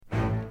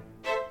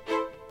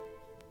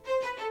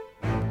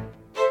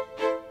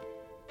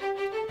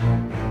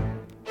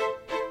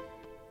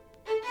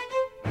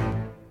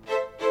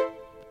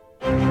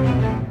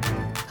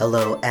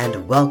Hello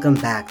and welcome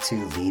back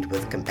to Lead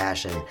with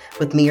Compassion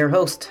with me, your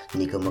host,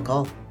 Nico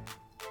McCall.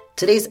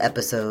 Today's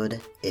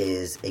episode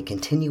is a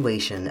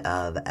continuation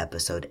of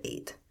episode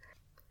 8.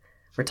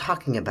 We're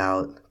talking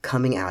about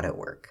coming out at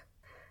work.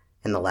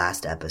 In the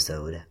last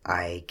episode,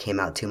 I came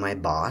out to my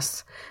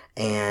boss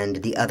and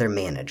the other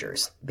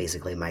managers,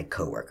 basically my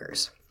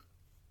coworkers.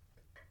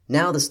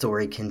 Now the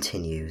story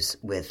continues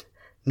with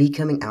me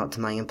coming out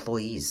to my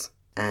employees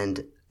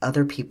and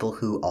other people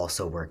who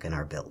also work in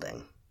our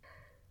building.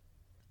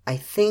 I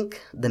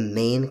think the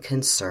main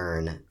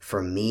concern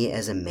for me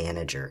as a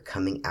manager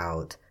coming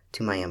out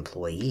to my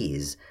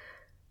employees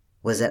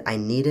was that I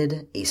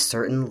needed a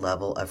certain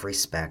level of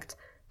respect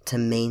to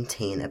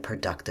maintain a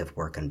productive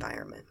work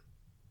environment.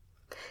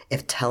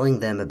 If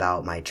telling them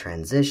about my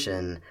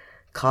transition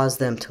caused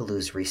them to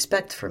lose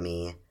respect for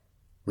me,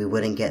 we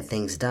wouldn't get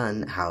things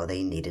done how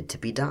they needed to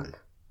be done.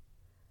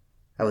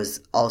 I was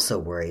also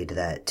worried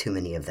that too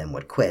many of them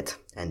would quit,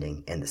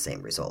 ending in the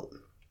same result.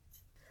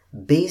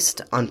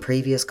 Based on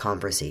previous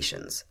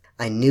conversations,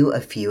 I knew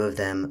a few of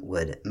them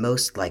would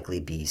most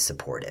likely be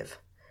supportive.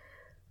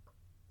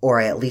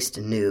 Or I at least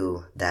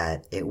knew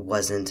that it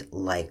wasn't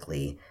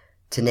likely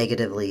to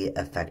negatively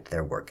affect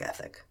their work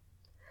ethic.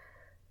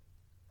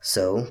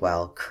 So,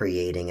 while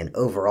creating an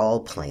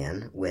overall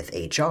plan with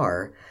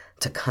HR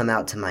to come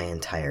out to my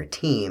entire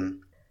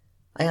team,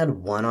 I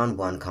had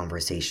one-on-one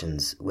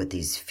conversations with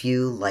these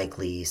few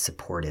likely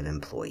supportive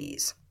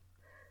employees.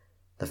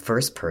 The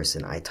first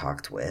person I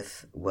talked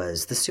with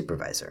was the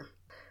supervisor.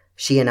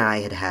 She and I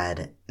had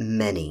had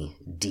many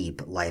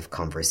deep life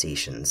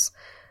conversations,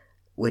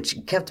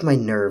 which kept my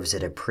nerves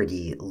at a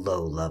pretty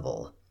low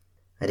level.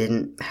 I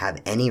didn't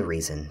have any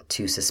reason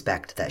to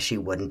suspect that she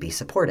wouldn't be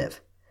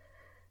supportive,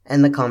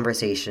 and the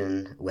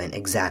conversation went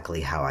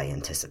exactly how I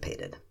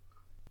anticipated.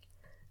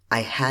 I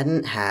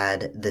hadn't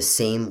had the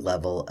same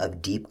level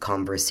of deep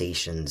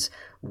conversations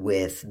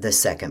with the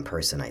second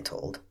person I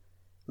told.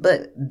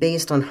 But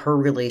based on her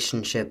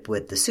relationship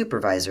with the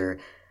supervisor,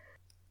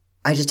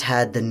 I just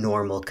had the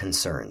normal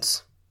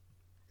concerns.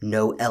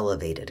 No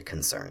elevated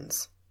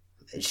concerns.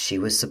 She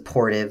was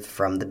supportive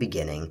from the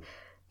beginning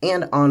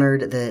and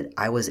honored that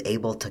I was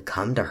able to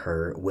come to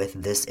her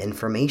with this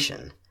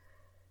information.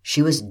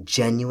 She was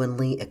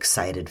genuinely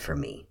excited for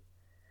me,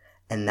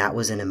 and that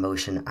was an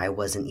emotion I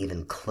wasn't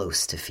even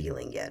close to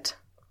feeling yet.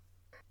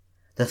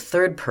 The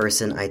third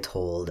person I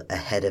told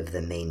ahead of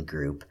the main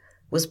group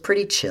was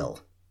pretty chill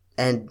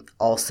and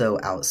also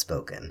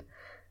outspoken.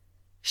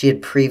 She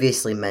had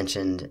previously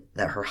mentioned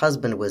that her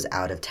husband was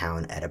out of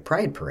town at a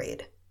pride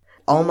parade.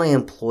 All my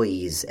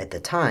employees at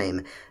the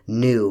time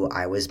knew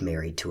I was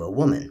married to a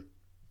woman.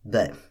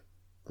 But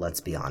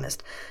let's be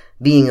honest,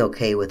 being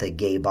okay with a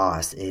gay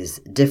boss is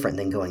different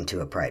than going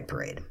to a pride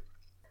parade.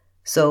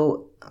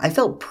 So I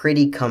felt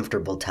pretty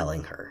comfortable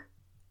telling her.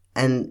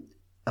 And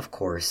of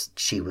course,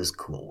 she was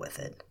cool with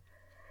it.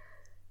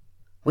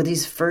 With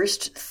these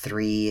first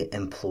 3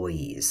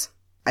 employees,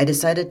 I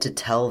decided to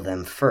tell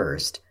them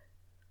first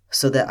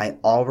so that I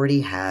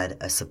already had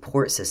a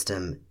support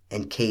system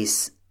in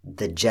case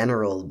the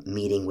general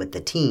meeting with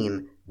the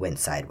team went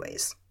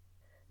sideways.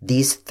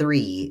 These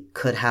 3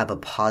 could have a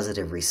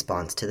positive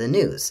response to the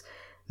news,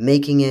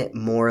 making it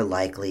more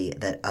likely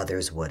that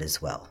others would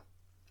as well.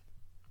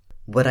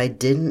 What I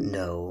didn't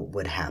know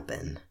would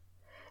happen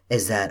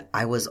is that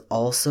I was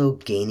also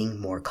gaining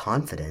more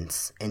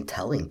confidence in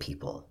telling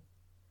people.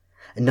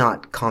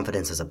 Not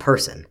confidence as a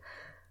person,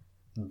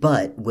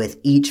 but with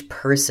each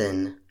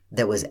person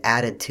that was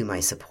added to my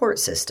support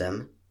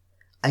system,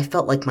 I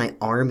felt like my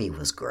army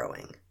was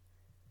growing.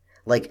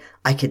 Like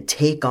I could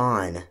take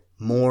on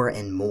more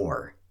and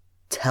more,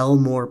 tell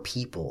more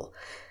people,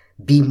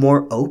 be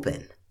more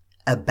open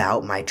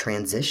about my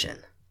transition.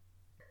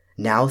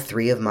 Now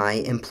 3 of my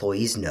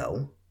employees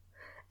know,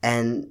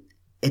 and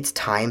it's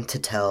time to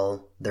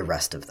tell the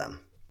rest of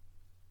them.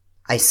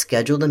 I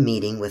scheduled a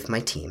meeting with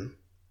my team.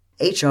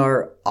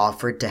 HR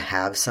offered to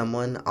have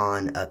someone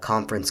on a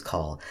conference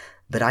call,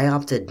 but I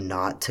opted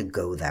not to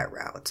go that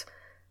route.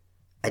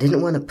 I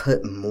didn't want to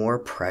put more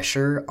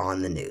pressure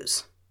on the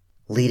news.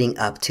 Leading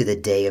up to the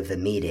day of the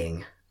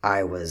meeting,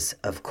 I was,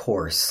 of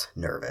course,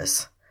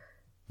 nervous.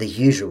 The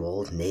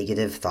usual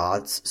negative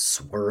thoughts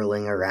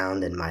swirling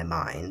around in my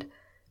mind.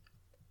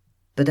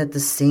 But at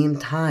the same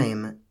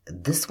time,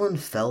 this one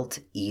felt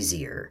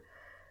easier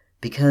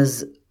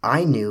because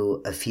I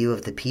knew a few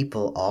of the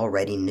people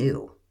already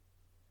knew.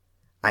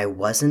 I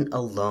wasn't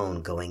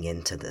alone going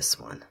into this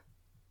one.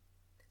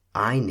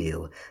 I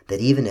knew that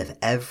even if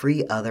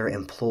every other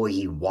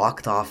employee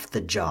walked off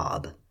the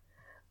job,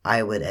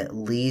 I would at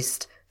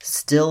least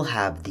still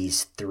have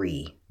these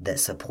 3 that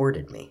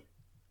supported me.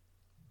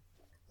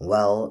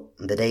 Well,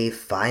 the day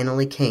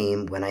finally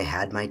came when I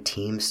had my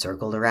team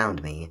circled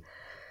around me.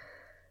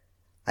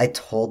 I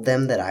told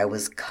them that I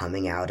was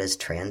coming out as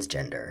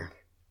transgender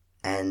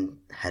and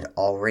had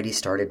already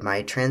started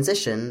my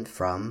transition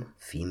from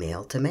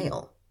female to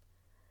male.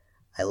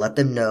 I let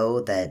them know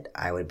that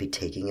I would be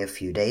taking a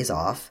few days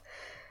off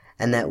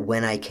and that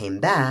when I came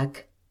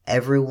back,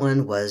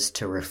 everyone was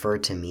to refer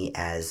to me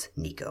as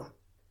Nico.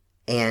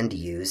 and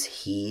use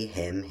he,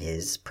 him,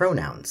 his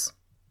pronouns.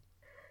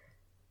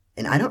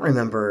 And I don't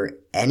remember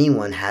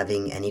anyone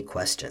having any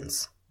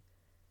questions.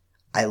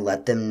 I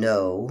let them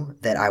know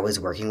that I was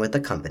working with the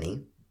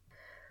company,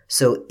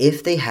 so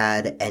if they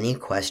had any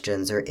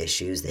questions or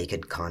issues, they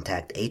could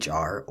contact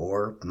HR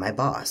or my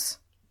boss.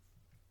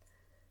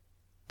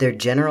 Their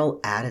general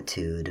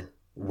attitude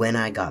when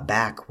I got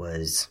back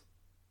was,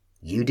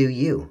 you do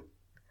you.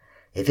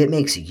 If it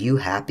makes you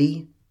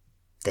happy,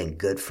 then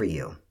good for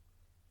you.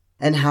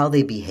 And how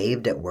they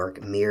behaved at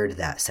work mirrored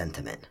that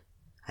sentiment.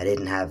 I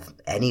didn't have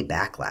any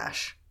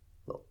backlash,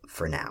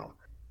 for now.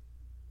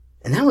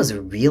 And that was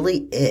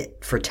really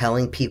it for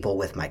telling people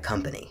with my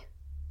company.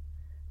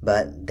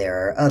 But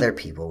there are other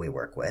people we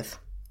work with.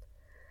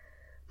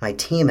 My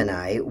team and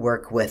I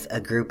work with a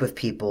group of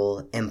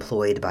people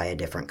employed by a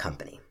different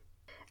company.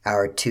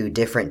 Our two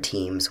different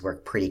teams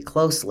work pretty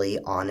closely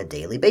on a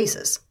daily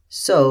basis,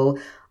 so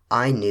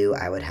I knew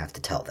I would have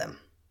to tell them.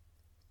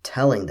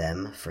 Telling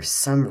them, for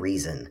some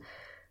reason,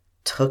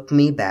 took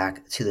me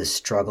back to the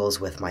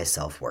struggles with my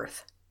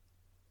self-worth.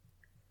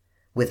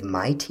 With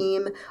my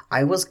team,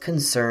 I was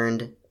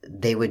concerned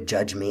they would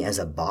judge me as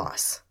a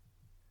boss,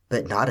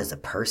 but not as a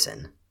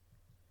person.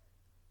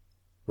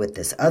 With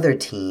this other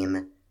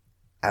team,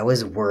 I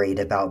was worried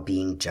about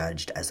being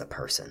judged as a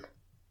person.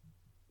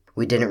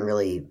 We didn't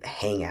really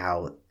hang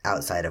out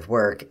outside of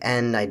work,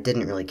 and I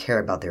didn't really care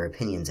about their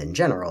opinions in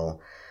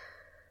general.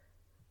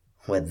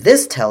 What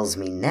this tells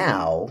me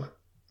now,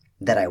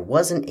 that I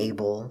wasn't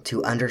able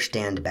to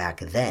understand back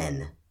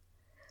then,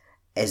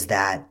 is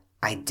that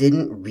I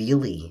didn't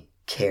really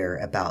care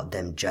about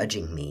them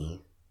judging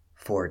me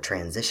for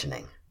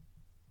transitioning.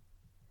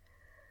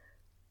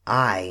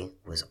 I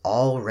was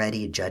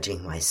already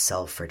judging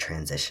myself for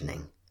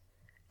transitioning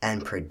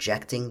and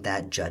projecting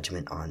that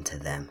judgment onto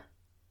them.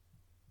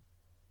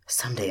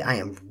 Someday I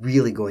am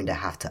really going to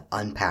have to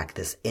unpack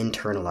this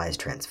internalized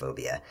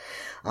transphobia.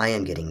 I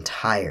am getting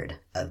tired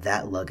of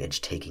that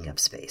luggage taking up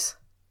space.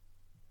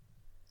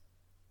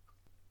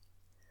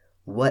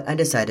 What I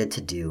decided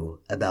to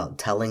do about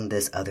telling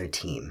this other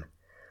team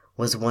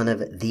was one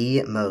of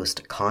the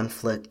most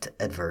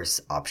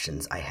conflict-averse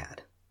options I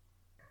had.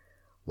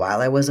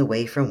 While I was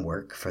away from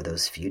work for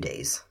those few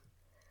days,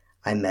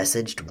 I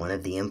messaged one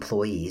of the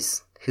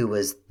employees who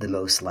was the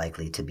most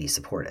likely to be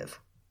supportive.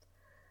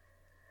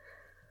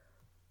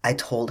 I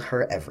told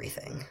her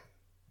everything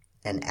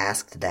and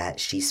asked that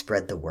she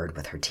spread the word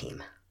with her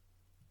team.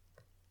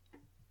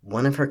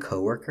 One of her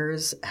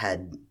coworkers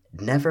had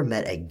never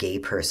met a gay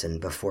person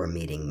before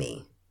meeting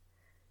me.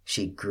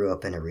 She grew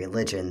up in a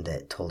religion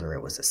that told her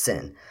it was a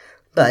sin,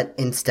 but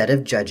instead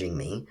of judging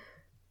me,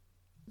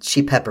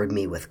 she peppered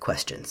me with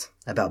questions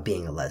about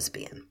being a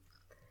lesbian.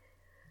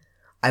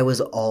 I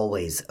was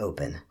always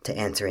open to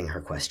answering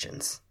her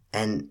questions,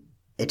 and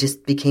it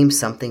just became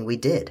something we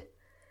did.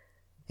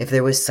 If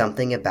there was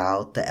something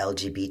about the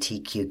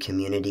LGBTQ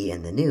community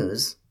in the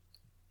news,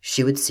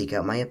 she would seek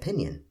out my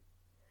opinion.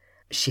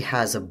 She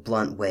has a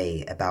blunt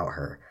way about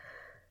her,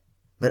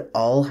 but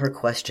all her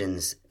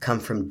questions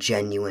come from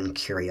genuine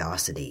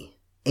curiosity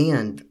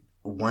and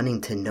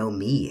wanting to know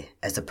me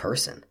as a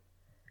person.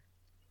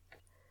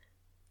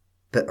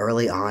 But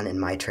early on in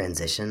my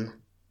transition,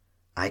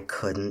 I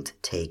couldn't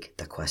take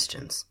the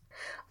questions.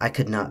 I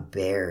could not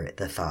bear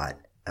the thought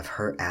of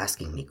her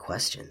asking me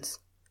questions.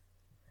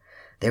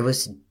 There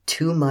was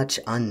too much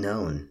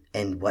unknown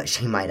in what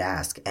she might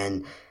ask,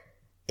 and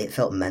it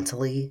felt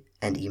mentally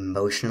and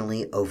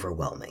emotionally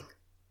overwhelming.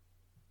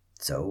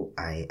 So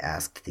I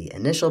asked the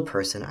initial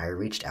person I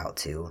reached out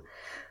to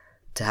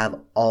have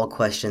all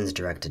questions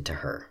directed to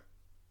her.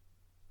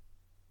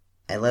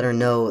 I let her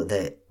know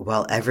that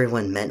while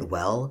everyone meant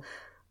well,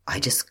 I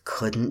just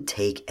couldn't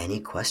take any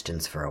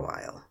questions for a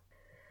while.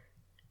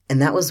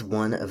 And that was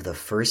one of the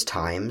first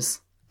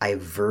times I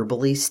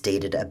verbally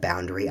stated a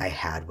boundary I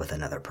had with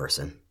another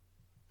person,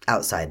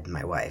 outside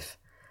my wife.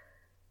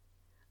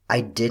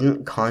 I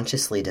didn't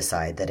consciously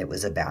decide that it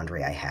was a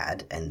boundary I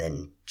had and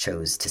then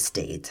chose to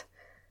state.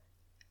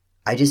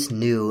 I just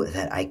knew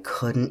that I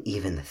couldn't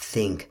even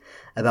think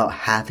about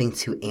having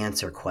to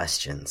answer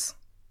questions.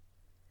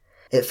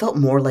 It felt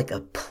more like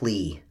a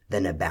plea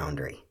than a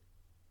boundary.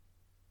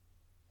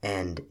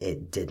 And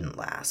it didn't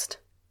last.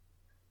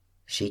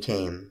 She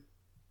came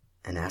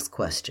and asked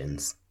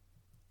questions,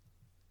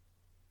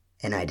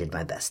 and I did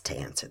my best to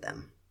answer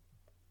them.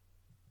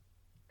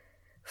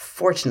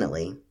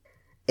 Fortunately,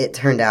 it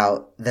turned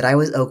out that I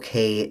was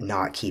okay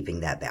not keeping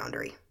that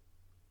boundary.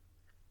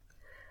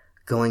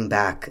 Going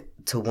back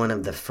to one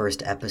of the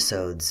first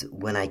episodes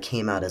when I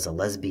came out as a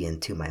lesbian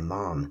to my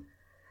mom,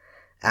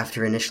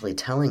 after initially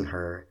telling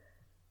her,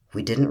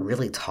 we didn't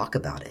really talk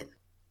about it,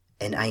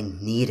 and I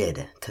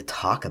needed to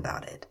talk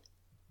about it.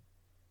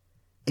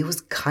 It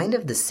was kind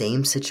of the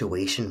same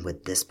situation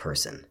with this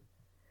person.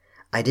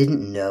 I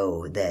didn't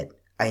know that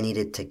I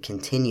needed to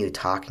continue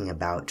talking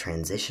about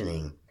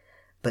transitioning,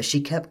 but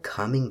she kept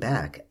coming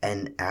back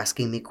and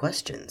asking me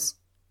questions.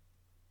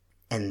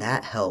 And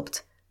that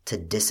helped to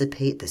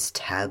dissipate this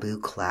taboo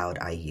cloud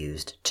I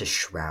used to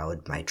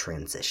shroud my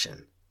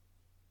transition.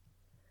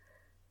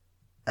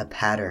 a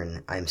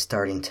pattern I'm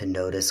starting to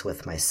notice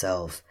with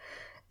myself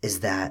is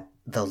that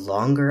the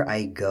longer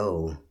I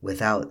go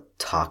without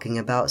talking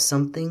about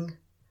something,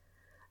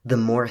 the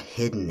more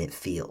hidden it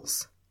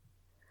feels.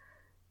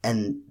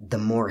 And the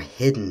more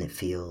hidden it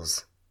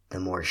feels,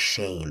 the more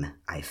shame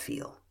I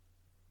feel.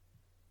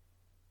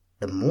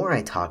 The more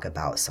I talk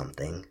about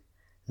something,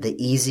 the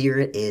easier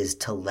it is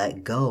to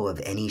let go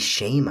of any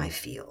shame I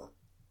feel.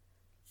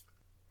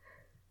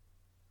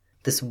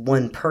 This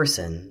one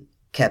person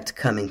kept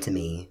coming to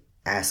me,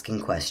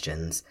 asking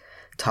questions,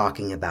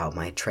 talking about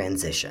my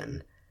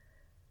transition.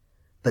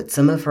 But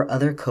some of her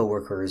other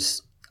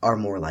coworkers are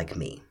more like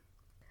me.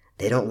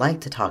 They don't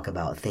like to talk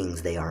about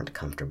things they aren't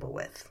comfortable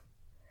with.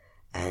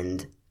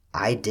 And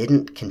I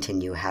didn't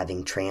continue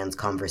having trans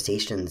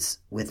conversations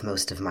with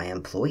most of my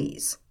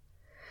employees.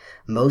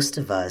 Most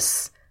of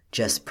us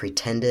just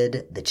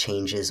pretended the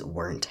changes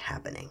weren't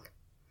happening.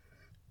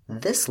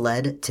 This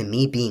led to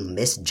me being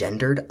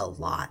misgendered a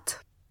lot.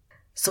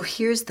 So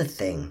here's the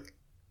thing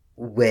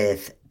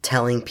with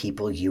telling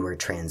people you are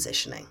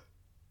transitioning.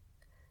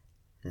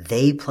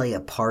 They play a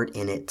part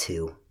in it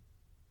too.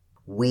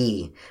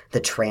 We, the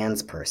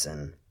trans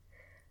person,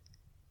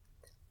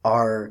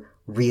 are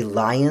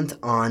reliant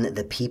on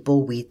the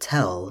people we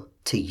tell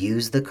to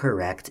use the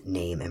correct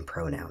name and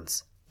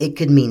pronouns. It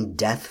could mean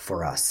death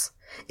for us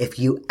if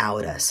you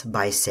out us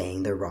by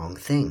saying the wrong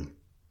thing.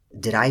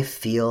 Did I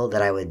feel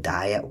that I would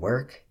die at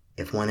work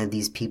if one of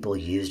these people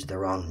used the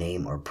wrong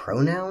name or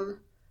pronoun?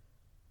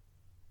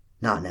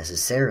 Not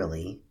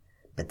necessarily,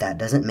 but that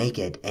doesn't make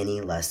it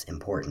any less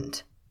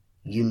important.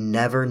 You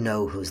never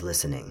know who's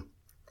listening.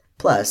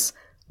 Plus,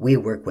 we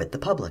work with the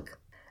public.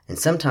 And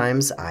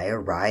sometimes I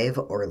arrive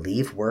or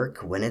leave work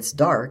when it's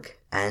dark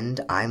and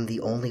I'm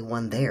the only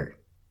one there.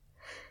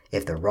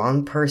 If the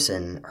wrong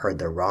person heard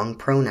the wrong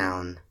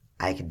pronoun,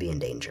 I could be in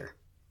danger.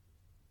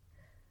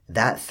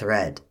 That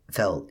threat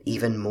felt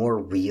even more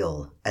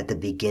real at the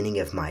beginning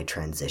of my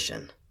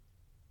transition.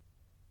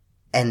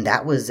 And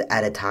that was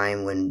at a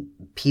time when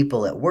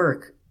people at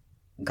work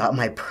got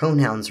my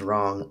pronouns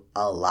wrong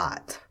a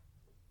lot.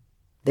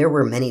 There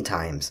were many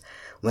times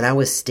when I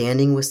was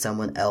standing with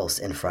someone else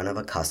in front of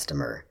a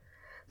customer.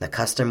 The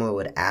customer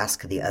would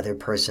ask the other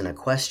person a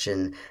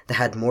question that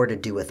had more to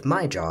do with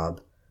my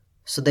job,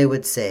 so they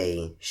would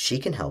say, "She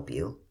can help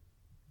you,"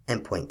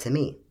 and point to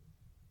me.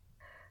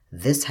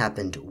 This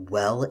happened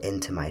well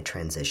into my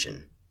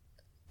transition.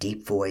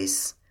 Deep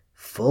voice,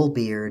 full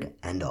beard,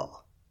 and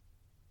all.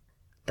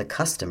 The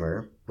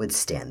customer would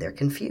stand there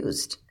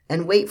confused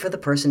and wait for the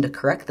person to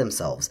correct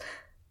themselves,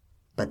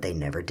 but they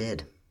never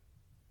did.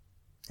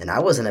 And I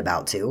wasn't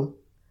about to.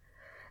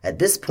 At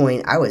this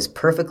point, I was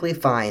perfectly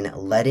fine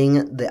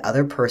letting the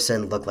other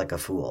person look like a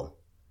fool.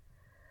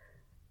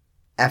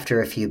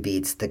 After a few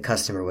beats, the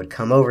customer would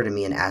come over to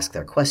me and ask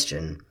their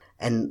question,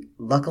 and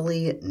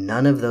luckily,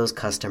 none of those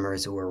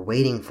customers were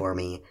waiting for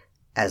me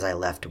as I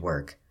left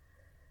work.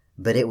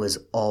 But it was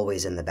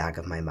always in the back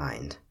of my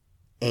mind,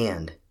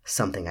 and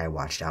something I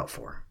watched out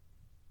for.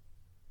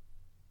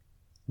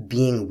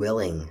 Being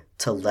willing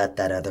to let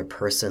that other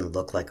person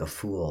look like a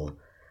fool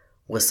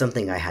was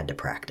something I had to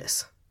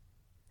practice.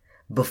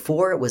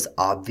 Before it was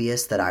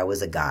obvious that I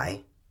was a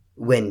guy,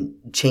 when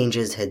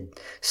changes had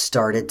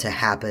started to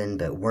happen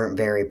but weren't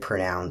very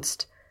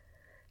pronounced,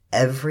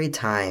 every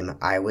time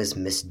I was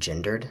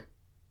misgendered,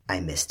 I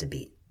missed a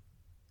beat.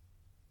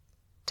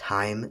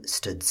 Time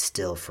stood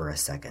still for a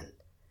second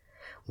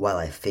while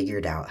I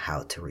figured out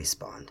how to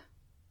respond.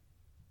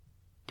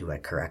 Do I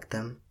correct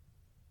them?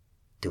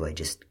 Do I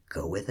just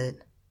go with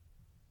it?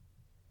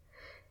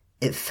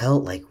 It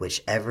felt like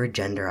whichever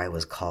gender I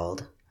was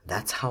called,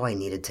 that's how I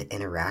needed to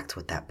interact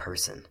with that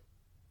person.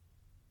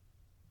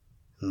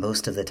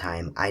 Most of the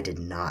time, I did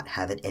not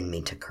have it in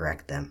me to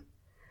correct them,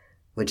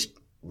 which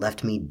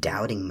left me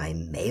doubting my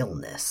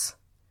maleness.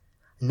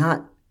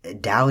 Not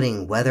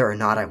doubting whether or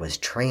not I was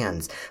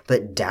trans,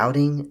 but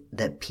doubting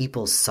that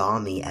people saw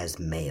me as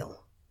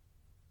male.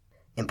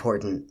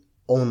 Important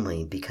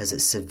only because it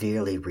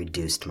severely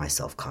reduced my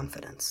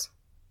self-confidence.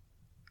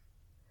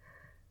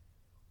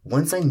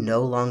 Once I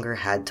no longer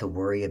had to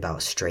worry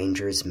about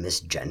strangers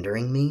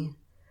misgendering me,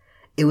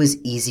 it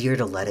was easier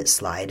to let it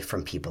slide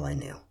from people I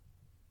knew.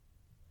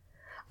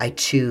 I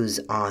choose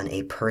on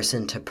a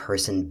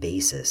person-to-person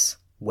basis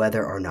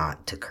whether or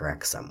not to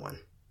correct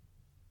someone.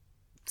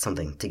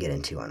 Something to get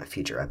into on a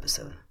future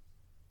episode.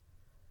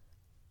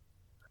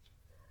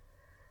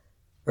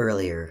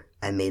 Earlier,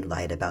 I made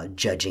light about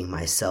judging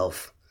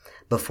myself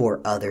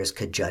before others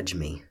could judge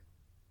me,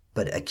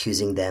 but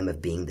accusing them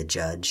of being the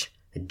judge,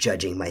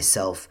 judging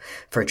myself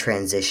for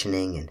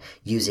transitioning and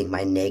using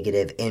my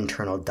negative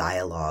internal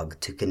dialogue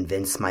to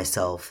convince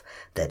myself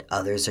that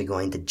others are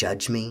going to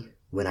judge me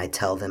when I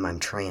tell them I'm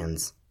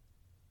trans.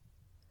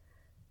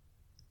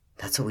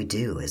 That's what we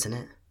do, isn't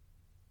it?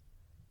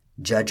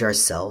 Judge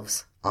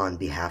ourselves on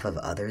behalf of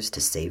others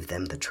to save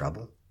them the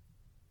trouble?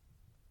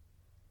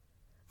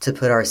 To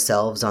put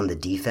ourselves on the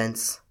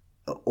defense,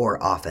 or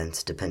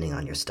offense, depending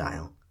on your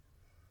style,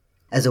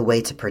 as a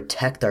way to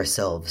protect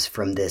ourselves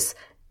from this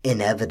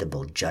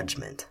inevitable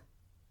judgment.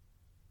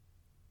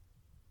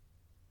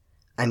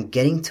 I'm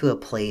getting to a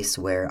place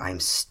where I'm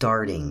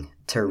starting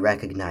to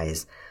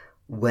recognize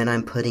when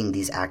I'm putting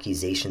these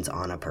accusations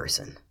on a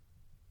person.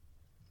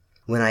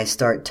 When I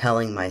start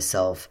telling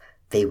myself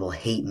they will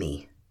hate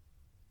me,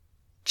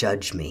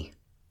 judge me,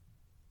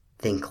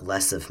 think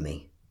less of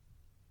me,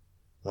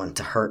 want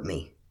to hurt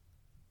me,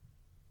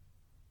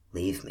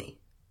 leave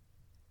me.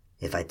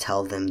 If I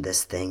tell them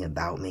this thing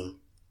about me,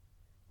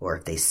 or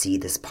if they see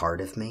this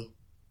part of me,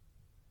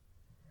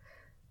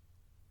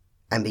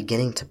 I'm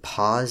beginning to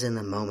pause in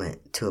the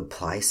moment to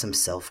apply some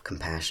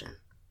self-compassion.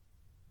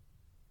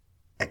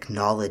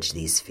 Acknowledge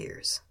these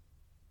fears.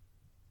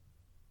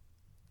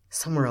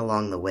 Somewhere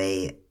along the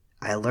way,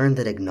 I learned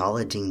that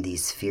acknowledging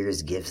these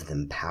fears gives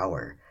them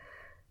power.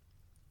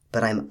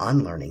 But I'm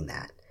unlearning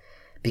that,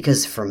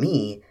 because for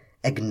me,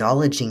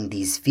 acknowledging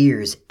these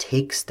fears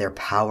takes their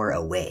power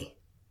away.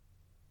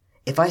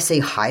 If I say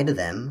hi to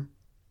them,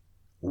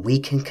 we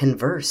can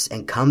converse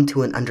and come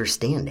to an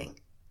understanding.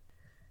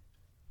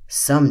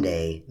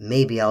 Someday,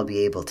 maybe I'll be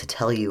able to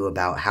tell you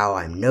about how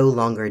I'm no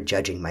longer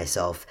judging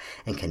myself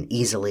and can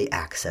easily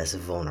access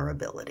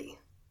vulnerability.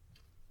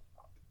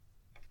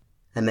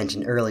 I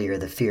mentioned earlier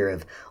the fear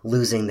of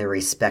losing the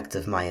respect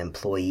of my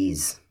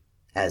employees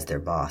as their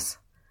boss.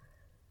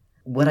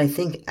 What I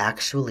think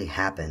actually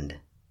happened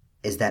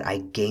is that I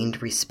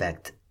gained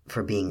respect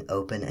for being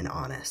open and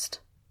honest.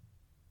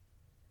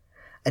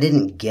 I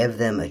didn't give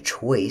them a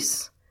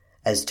choice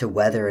as to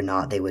whether or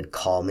not they would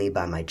call me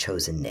by my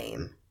chosen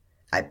name.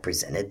 I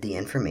presented the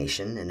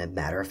information in a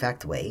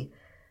matter-of-fact way,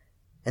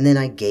 and then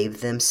I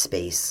gave them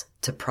space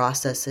to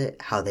process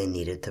it how they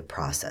needed to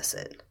process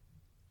it.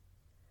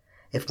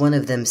 If one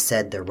of them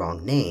said the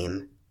wrong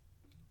name,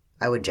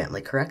 I would gently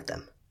correct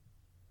them.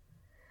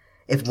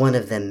 If one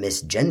of them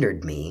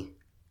misgendered me,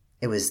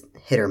 it was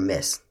hit or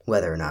miss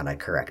whether or not I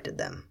corrected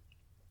them.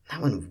 That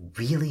one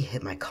really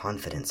hit my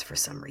confidence for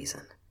some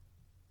reason.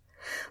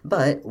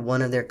 But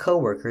one of their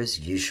coworkers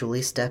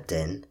usually stepped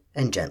in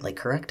and gently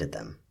corrected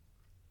them.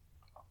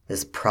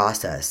 This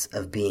process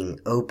of being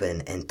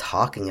open and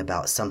talking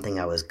about something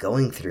I was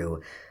going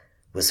through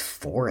was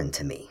foreign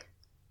to me.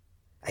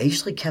 I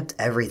usually kept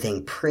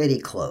everything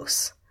pretty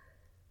close.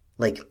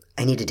 Like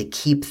I needed to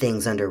keep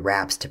things under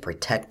wraps to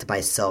protect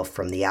myself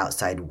from the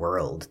outside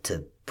world,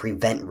 to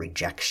prevent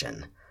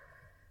rejection.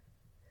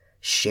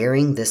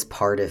 Sharing this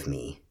part of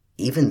me,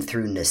 even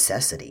through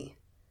necessity,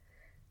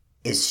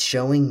 is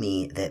showing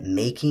me that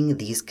making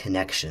these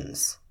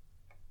connections,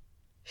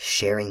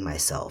 sharing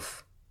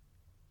myself,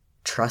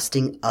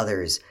 trusting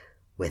others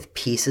with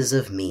pieces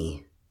of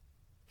me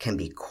can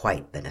be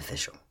quite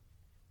beneficial.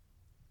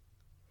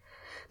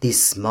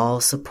 These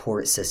small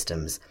support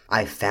systems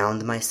I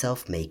found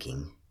myself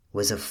making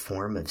was a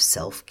form of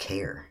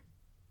self-care,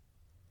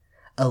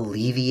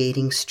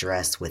 alleviating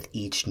stress with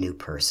each new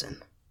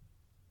person.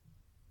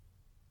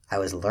 I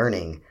was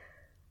learning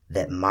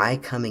that my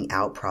coming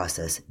out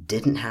process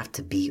didn't have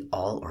to be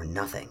all or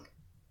nothing.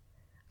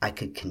 I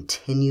could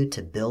continue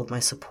to build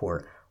my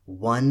support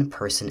one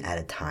person at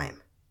a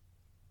time.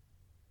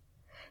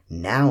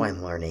 Now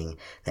I'm learning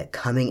that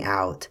coming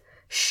out,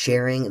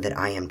 sharing that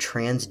I am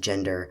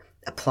transgender,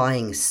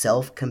 applying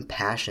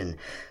self-compassion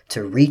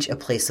to reach a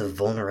place of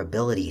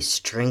vulnerability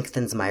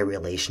strengthens my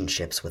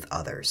relationships with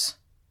others.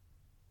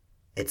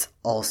 It's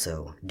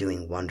also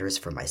doing wonders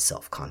for my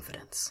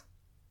self-confidence.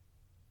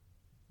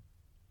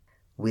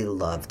 We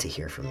love to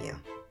hear from you.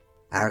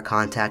 Our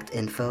contact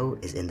info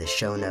is in the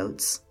show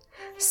notes.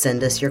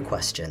 Send us your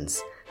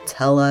questions.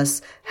 Tell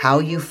us how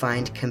you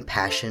find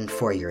compassion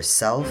for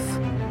yourself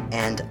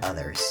and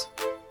others.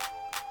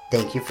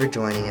 Thank you for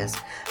joining us.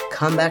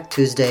 Come back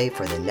Tuesday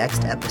for the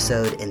next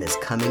episode in this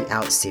Coming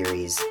Out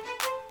series.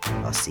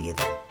 I'll see you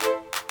then.